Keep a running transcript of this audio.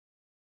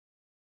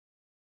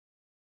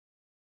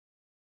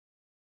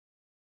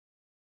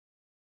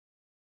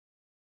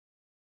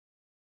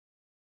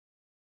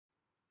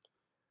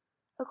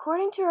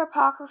According to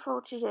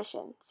apocryphal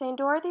tradition, Saint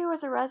Dorothy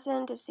was a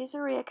resident of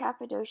Caesarea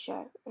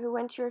Cappadocia who,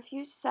 when she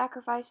refused to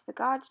sacrifice the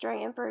gods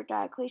during Emperor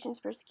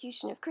Diocletian's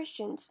persecution of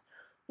Christians,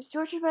 was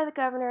tortured by the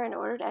governor and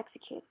ordered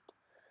executed.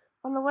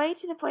 On the way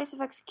to the place of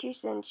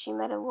execution, she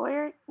met a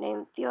lawyer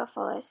named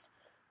Theophilus,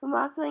 who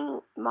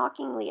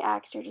mockingly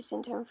asked her to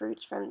send him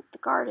fruits from the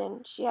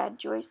garden she had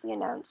joyously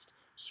announced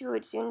she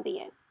would soon be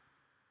in.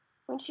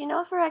 When she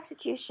knelt for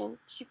execution,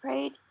 she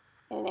prayed,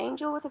 and an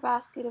angel with a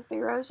basket of 3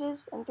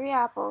 roses and 3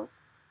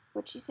 apples,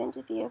 which she sent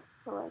to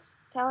Theophilus,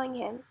 telling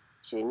him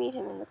she would meet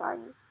him in the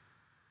garden.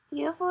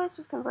 Theophilus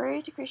was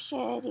converted to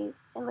Christianity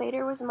and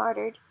later was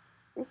martyred.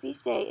 Her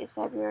feast day is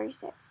February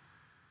 6th.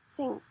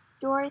 Saint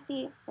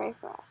Dorothy, pray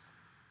for us.